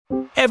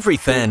Every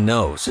fan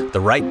knows the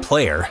right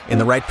player in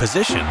the right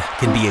position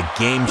can be a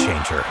game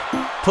changer.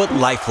 Put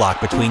LifeLock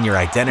between your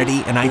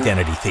identity and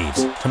identity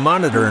thieves to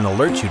monitor and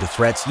alert you to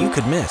threats you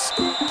could miss.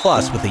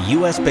 Plus, with a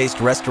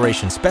U.S.-based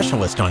restoration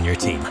specialist on your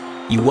team,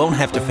 you won't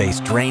have to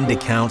face drained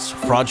accounts,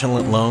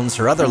 fraudulent loans,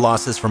 or other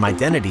losses from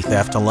identity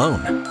theft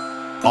alone.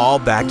 All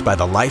backed by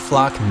the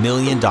LifeLock $1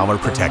 Million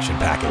Protection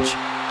Package.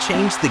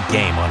 Change the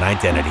game on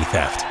identity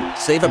theft.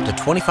 Save up to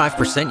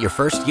 25% your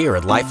first year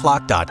at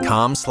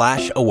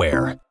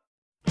LifeLock.com/aware.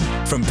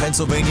 From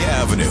Pennsylvania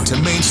Avenue to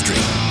Main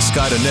Street,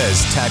 Scott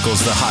ANEZ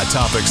tackles the hot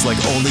topics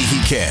like only he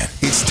can.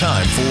 It's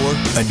time for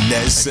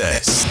ANEZ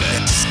Says.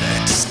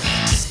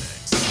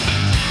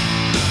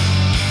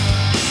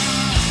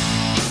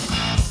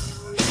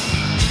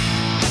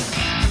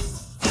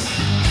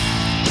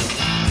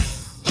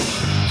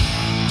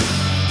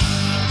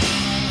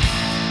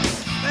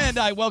 And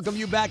I welcome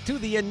you back to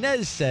the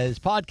ANEZ Says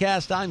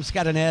podcast. I'm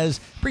Scott ANEZ.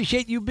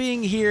 Appreciate you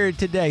being here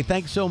today.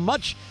 Thanks so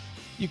much.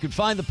 You can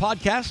find the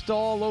podcast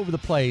all over the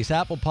place.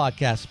 Apple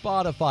Podcasts,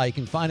 Spotify. You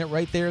can find it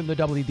right there in the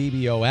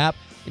WDBO app.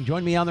 And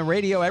join me on the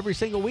radio every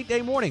single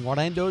weekday morning.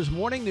 Orlando's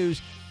Morning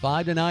News,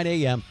 5 to 9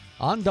 a.m.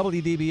 on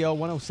WDBO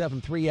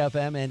 107.3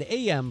 FM and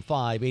AM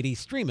 580.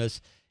 Stream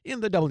us in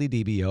the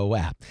WDBO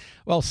app.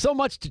 Well, so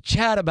much to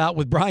chat about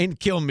with Brian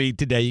Kilmeade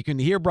today. You can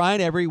hear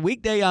Brian every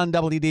weekday on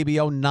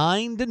WDBO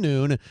 9 to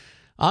noon.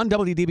 On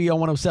WDBO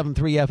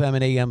 107.3 FM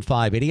and AM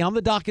 580. On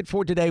the docket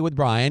for today with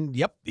Brian,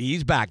 yep,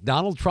 he's back.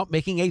 Donald Trump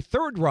making a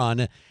third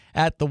run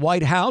at the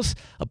White House,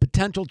 a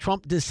potential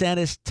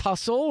Trump-DeSantis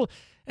tussle,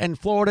 and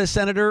Florida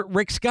Senator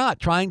Rick Scott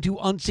trying to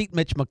unseat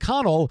Mitch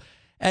McConnell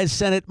as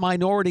Senate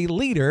Minority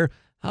Leader.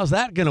 How's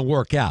that going to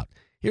work out?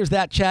 Here's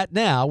that chat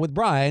now with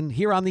Brian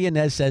here on the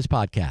ANEZ Says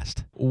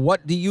podcast.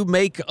 What do you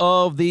make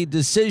of the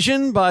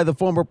decision by the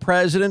former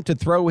president to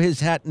throw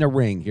his hat in the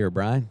ring here,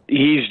 Brian?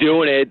 He's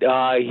doing it.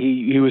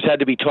 He had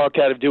to be talked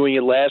out of doing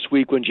it last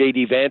week when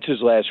J.D.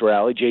 Vance's last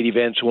rally. J.D.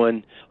 Vance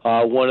won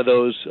one of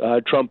those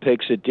Trump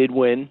picks that did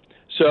win.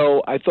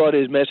 So I thought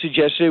his message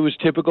yesterday was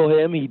typical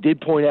him. He did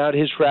point out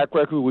his track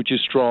record, which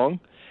is strong.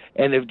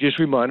 And it just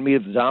reminded me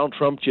of Donald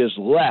Trump just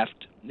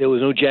left. There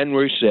was no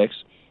January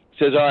 6th.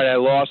 Says, all right, I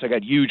lost. I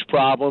got huge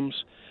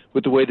problems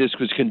with the way this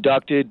was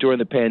conducted during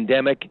the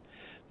pandemic.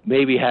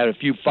 Maybe had a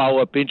few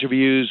follow-up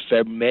interviews,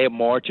 May,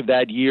 March of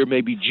that year,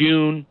 maybe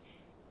June,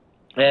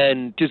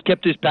 and just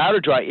kept his powder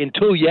dry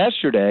until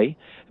yesterday.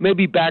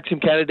 Maybe backed some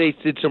candidates,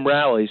 did some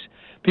rallies.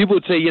 People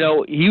would say,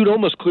 he would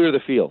almost clear the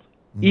field.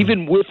 Mm-hmm.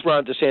 Even with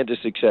Ron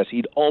DeSantis' success,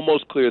 he'd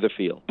almost clear the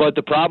field. But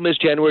the problem is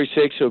January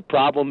 6th. The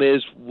problem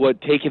is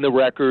taking the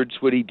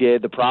records, what he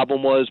did. The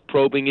problem was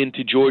probing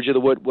into Georgia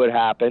what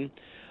happened.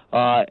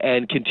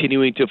 And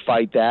continuing to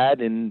fight that.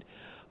 And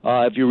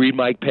if you read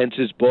Mike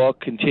Pence's book,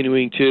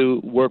 continuing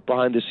to work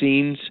behind the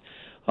scenes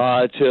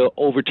to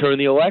overturn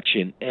the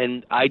election.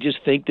 And I just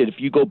think that if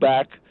you go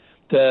back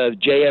to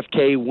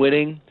JFK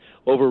winning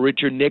over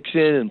Richard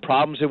Nixon and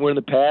problems that were in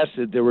the past,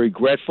 that they're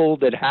regretful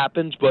that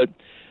happens, but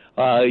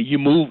you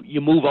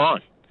move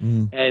on.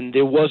 And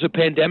there was a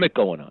pandemic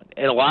going on.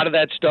 And a lot of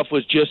that stuff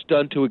was just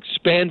done to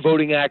expand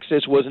voting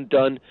access, wasn't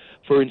done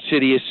for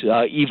insidious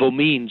evil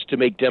means to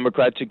make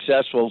Democrats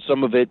successful.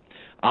 Some of it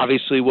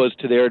obviously was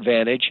to their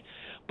advantage.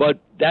 But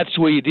that's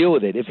the way you deal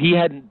with it. If he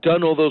hadn't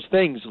done all those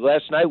things,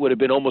 last night would have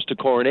been almost a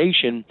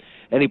coronation,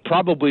 and he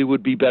probably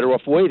would be better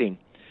off waiting.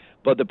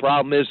 But the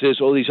problem is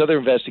there's all these other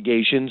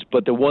investigations,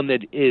 but the one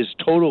that is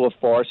total of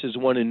farce is the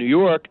one in New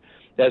York,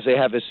 as they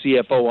have a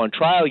CFO on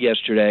trial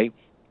yesterday,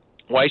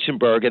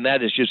 Weissenberg, and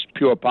that is just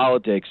pure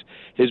politics.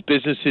 His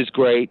business is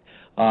great.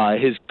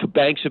 His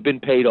banks have been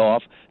paid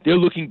off. They're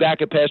looking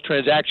back at past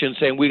transactions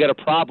saying, we got a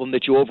problem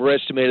that you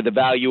overestimated the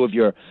value of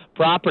your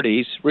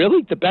properties.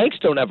 Really? The banks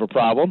don't have a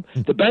problem.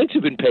 The banks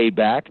have been paid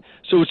back,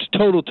 so it's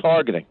total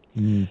targeting.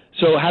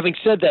 So having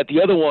said that,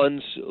 the other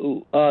ones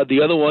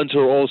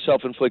are all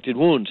self-inflicted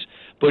wounds.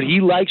 But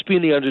he likes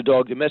being the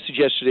underdog. The message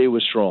yesterday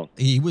was strong.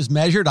 He was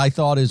measured, I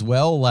thought, as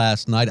well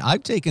last night.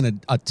 I've taken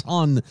a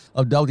ton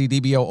of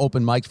WDBO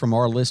open mics from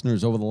our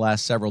listeners over the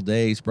last several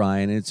days,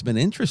 Brian. And it's been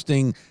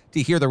interesting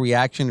to hear the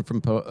reaction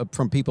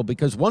from people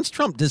because once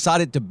Trump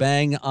decided to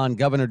bang on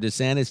Governor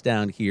DeSantis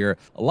down here,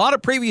 a lot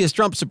of previous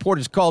Trump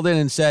supporters called in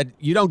and said,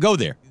 you don't go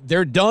there.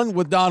 They're done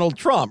with Donald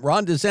Trump.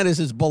 Ron DeSantis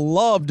is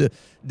beloved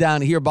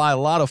down here by a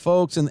lot of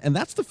folks. And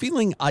that's the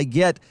feeling I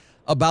get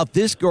about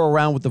this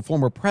go-around with the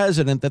former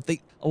president, that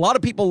a lot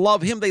of people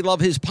love him, they love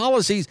his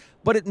policies,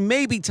 but it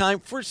may be time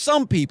for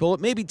some people, it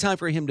may be time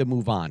for him to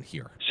move on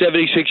here.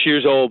 76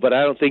 years old, but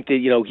I don't think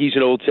that, he's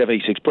an old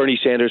 76. Bernie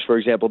Sanders, for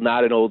example,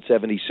 not an old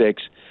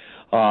 76.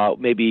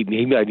 Maybe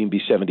he might even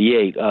be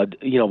 78.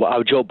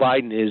 Joe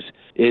Biden is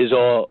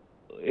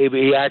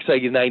he acts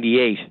like he's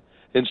 98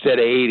 instead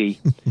of 80.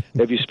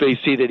 If you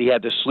see that he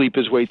had to sleep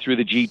his way through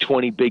the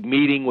G20 big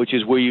meeting, which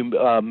is where you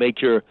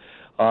make your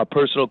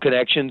personal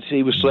connections.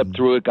 He was slept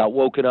through it, got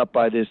woken up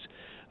by this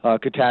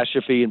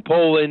catastrophe in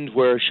Poland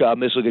where a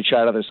missile gets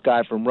shot out of the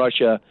sky from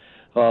Russia.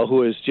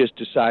 who has just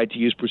decided to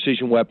use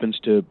precision weapons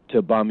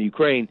to bomb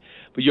Ukraine.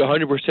 But you're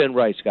 100%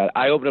 right, Scott.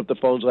 I opened up the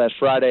phones last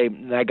Friday,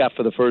 and I got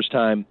for the first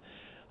time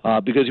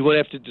because he went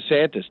after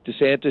DeSantis.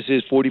 DeSantis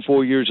is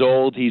 44 years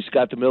old. He's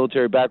got the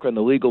military background,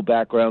 the legal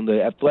background,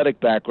 the athletic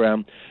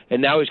background,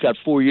 and now he's got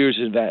 4 years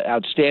of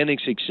outstanding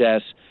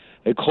success,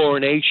 a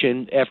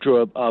coronation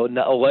after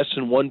a less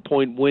than 1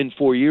 point win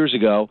 4 years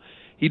ago.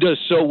 He does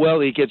so well.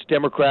 He gets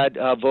Democrat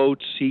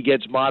votes. He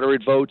gets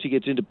moderate votes. He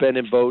gets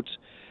independent votes.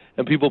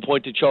 And people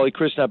point to Charlie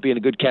Crist not being a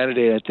good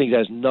candidate. I think that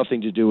has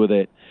nothing to do with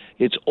it.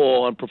 It's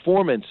all on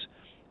performance.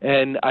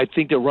 And I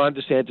think that Ron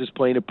DeSantis is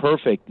playing it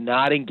perfect,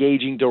 not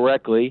engaging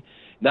directly,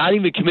 not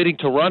even committing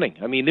to running.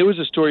 I mean, there was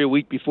a story a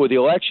week before the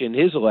election,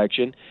 his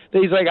election,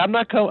 that he's like, I'm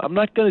not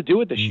going to do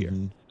it this year.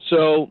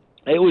 So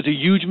it was a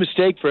huge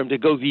mistake for him to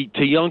go to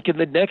Youngkin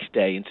the next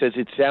day and says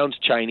it sounds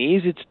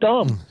Chinese. It's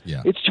dumb.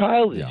 It's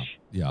childish.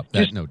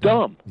 Just no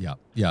dumb.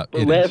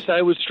 But last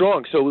night was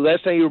strong. So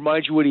last night he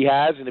reminds you what he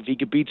has, and if he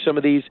could beat some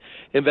of these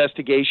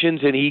investigations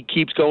and he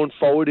keeps going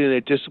forward in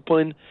a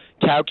disciplined,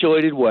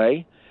 calculated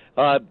way,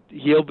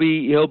 he'll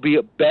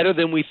be better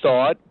than we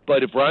thought.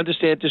 But if Ron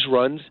DeSantis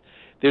runs,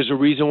 there's a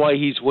reason why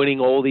he's winning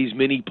all these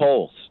mini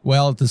polls.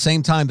 Well, at the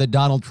same time that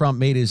Donald Trump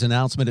made his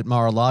announcement at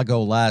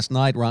Mar-a-Lago last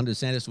night, Ron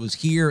DeSantis was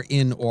here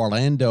in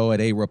Orlando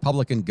at a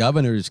Republican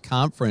governors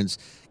conference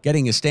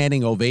getting a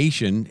standing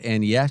ovation.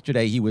 And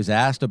yesterday he was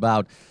asked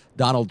about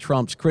Donald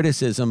Trump's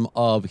criticism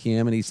of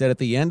him. And he said, at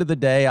the end of the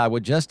day, I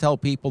would just tell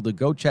people to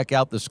go check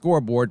out the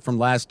scoreboard from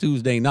last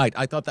Tuesday night.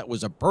 I thought that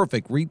was a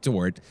perfect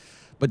retort.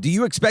 But do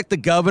you expect the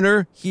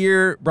governor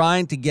here,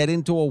 Brian, to get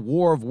into a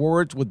war of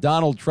words with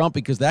Donald Trump?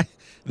 Because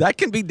that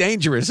can be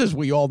dangerous, as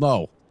we all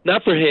know.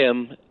 Not for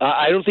him.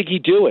 I don't think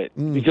he'd do it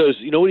because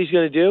you know what he's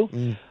going to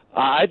do?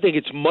 I think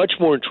it's much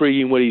more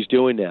intriguing what he's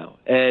doing now.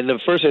 And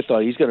at first I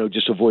thought he's going to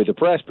just avoid the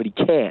press, but he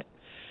can't.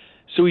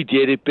 So he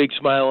did it, big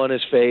smile on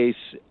his face.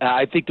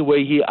 I think the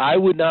way I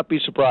would not be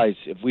surprised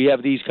if we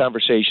have these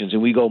conversations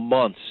and we go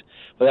months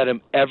without him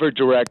ever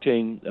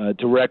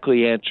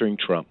directly answering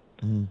Trump.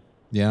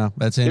 Yeah,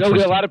 that's interesting.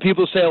 You know, a lot of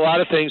people say a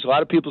lot of things.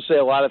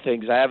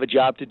 I have a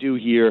job to do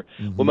here.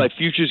 What my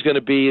future is going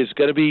to be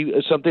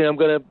something I'm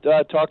going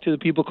to talk to the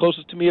people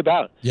closest to me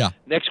about. Yeah.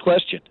 Next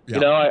question. Yeah.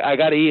 You know, I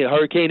got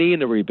Hurricane Ian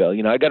to rebuild.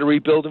 You know, I got to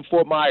rebuild in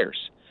Fort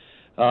Myers.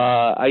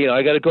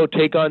 I got to go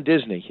take on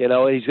Disney. You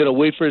know, he's going to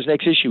wait for his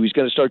next issue. He's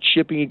going to start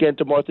shipping again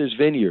to Martha's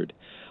Vineyard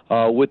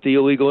with the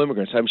illegal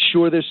immigrants. I'm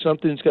sure there's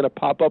something that's going to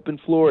pop up in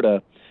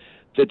Florida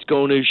that's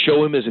going to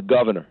show him as a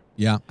governor.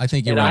 Yeah, I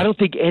think you're right. I don't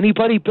think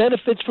anybody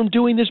benefits from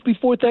doing this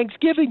before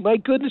Thanksgiving. My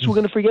goodness, we're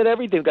going to forget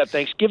everything. We've got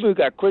Thanksgiving, we've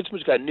got Christmas,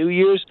 we've got New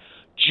Year's.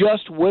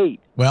 Just wait.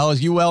 Well,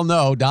 as you well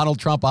know, Donald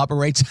Trump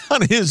operates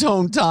on his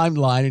own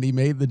timeline, and he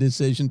made the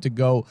decision to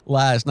go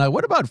last night.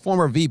 What about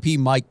former VP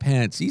Mike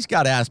Pence? He's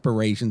got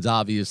aspirations,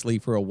 obviously,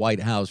 for a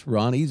White House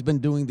run. He's been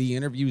doing the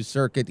interview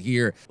circuit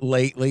here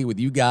lately with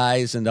you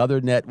guys and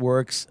other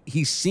networks.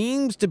 He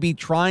seems to be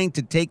trying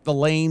to take the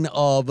lane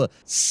of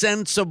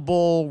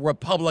sensible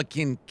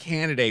Republican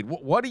candidate.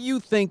 What do you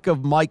think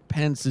of Mike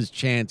Pence's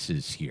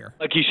chances here?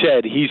 Like you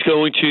said,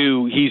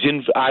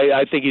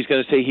 I think he's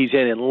going to say he's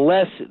in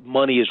unless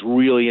money is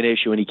really an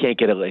issue and he can't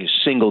get a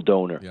single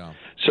donor. Yeah.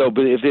 So,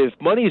 but if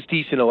money is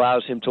decent,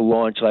 allows him to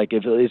launch, like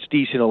if it's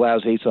decent,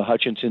 allows Asa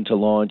Hutchinson to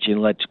launch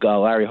and lets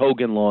Larry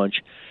Hogan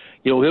launch,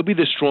 you know, he'll be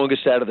the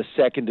strongest out of the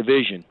second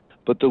division.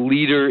 But the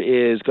leader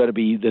is going to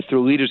be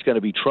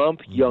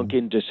Trump,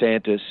 Youngkin,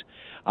 DeSantis.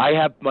 I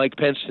have Mike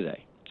Pence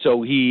today.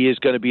 So he is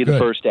going to be the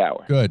first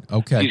hour. Good.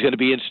 Okay. He's going to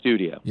be in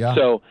studio. Yeah.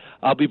 So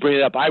I'll be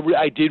bringing it up.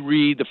 I did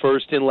read the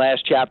first and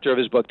last chapter of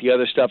his book, the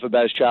other stuff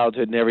about his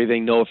childhood and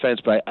everything. No offense,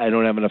 but I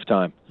don't have enough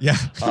time. Yeah.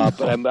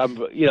 But I'm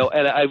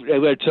and I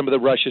read some of the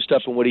Russia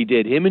stuff and what he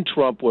did. Him and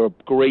Trump were a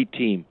great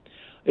team.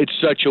 It's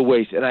such a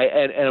waste. And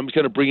I'm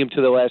going to bring him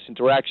to the last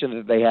interaction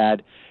that they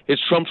had.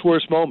 It's Trump's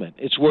worst moment.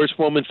 It's worst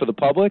moment for the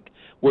public,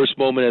 worst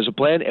moment as a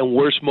plan, and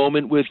worst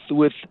moment with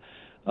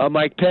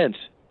Mike Pence.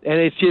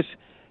 And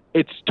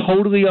it's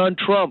totally on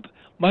Trump.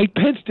 Mike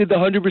Pence did the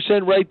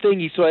 100% right thing.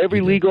 He saw every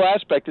legal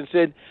aspect and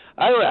said,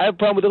 I have a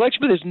problem with the election,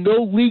 but there's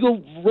no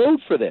legal road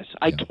for this.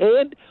 I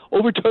can't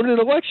overturn an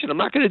election. I'm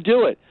not going to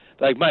do it.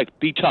 Like, Mike,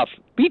 be tough.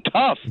 Be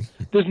tough.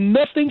 There's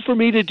nothing for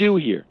me to do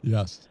here.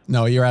 Yes.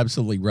 No, you're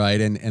absolutely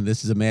right. And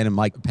this is a man in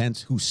Mike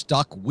Pence who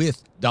stuck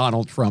with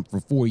Donald Trump for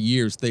 4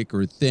 years, thick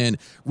or thin.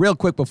 Real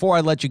quick, before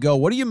I let you go,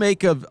 what do you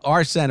make of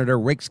our Senator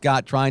Rick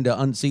Scott trying to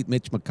unseat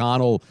Mitch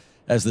McConnell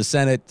as the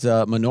Senate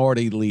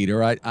minority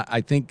leader?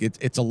 I think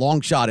it's a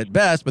long shot at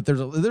best, but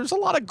there's a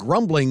lot of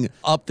grumbling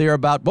up there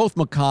about both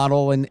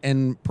McConnell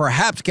and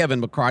perhaps Kevin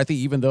McCarthy,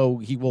 even though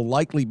he will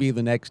likely be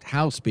the next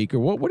House Speaker.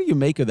 What do you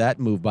make of that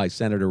move by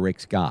Senator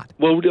Rick Scott?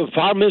 Well, the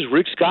problem is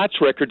Rick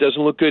Scott's record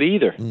doesn't look good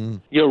either.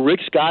 You know,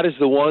 Rick Scott is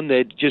the one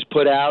that just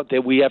put out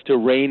that we have to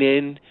rein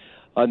in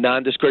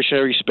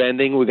non-discretionary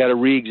spending. We've got to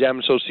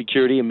re-examine Social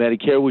Security and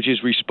Medicare, which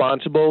is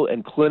responsible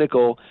and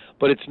clinical,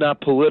 but it's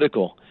not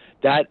political.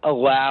 That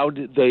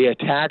allowed the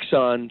attacks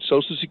on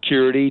Social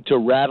Security to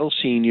rattle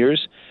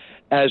seniors,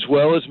 as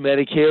well as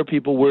Medicare.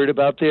 People worried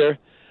about their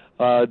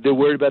They're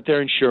worried about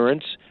their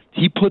insurance.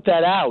 He put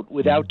that out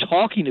without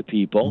talking to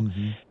people.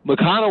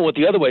 McConnell went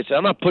the other way, said,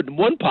 I'm not putting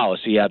one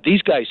policy out.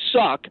 These guys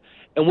suck,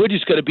 and we're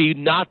just going to be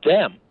not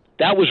them.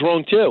 That was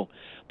wrong, too.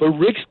 But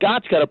Rick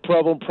Scott's got a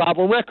problem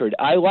record.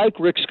 I like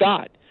Rick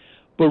Scott.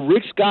 But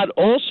Rick Scott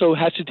also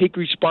has to take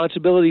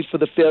responsibility for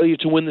the failure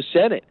to win the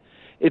Senate.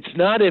 It's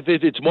not if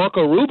it's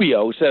Marco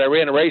Rubio who said, I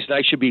ran a race and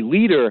I should be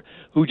leader,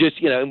 who just,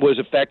 was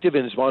effective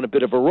and is on a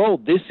bit of a roll.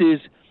 This is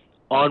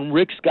on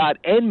Rick Scott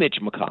and Mitch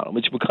McConnell.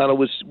 Mitch McConnell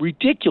was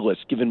ridiculous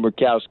giving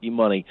Murkowski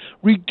money,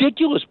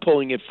 ridiculous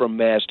pulling it from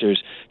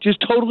Masters, just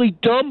totally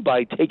dumb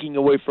by taking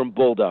away from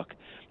Bulldog.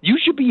 You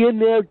should be in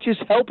there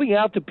just helping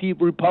out the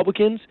people,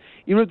 Republicans,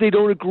 even if they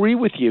don't agree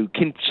with you.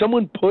 Can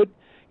someone put,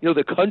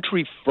 the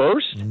country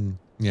first?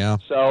 Yeah.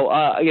 So,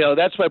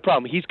 that's my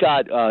problem. He's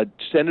got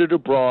Senator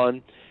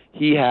Braun.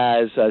 He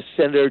has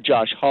Senator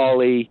Josh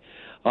Hawley.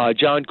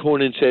 John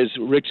Cornyn says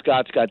Rick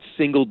Scott's got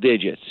single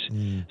digits.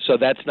 So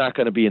that's not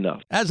going to be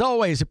enough. As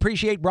always,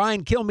 appreciate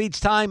Brian Kilmeade's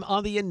time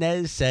on the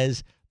ANEZ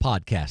Says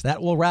podcast.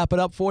 That will wrap it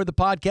up for the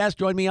podcast.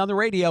 Join me on the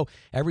radio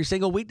every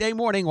single weekday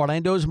morning,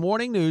 Orlando's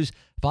Morning News,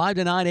 5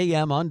 to 9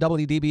 a.m. on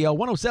WDBO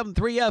 107.3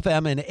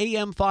 FM and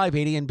AM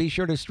 580. And be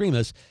sure to stream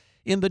us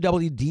in the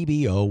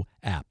WDBO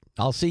app.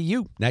 I'll see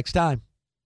you next time.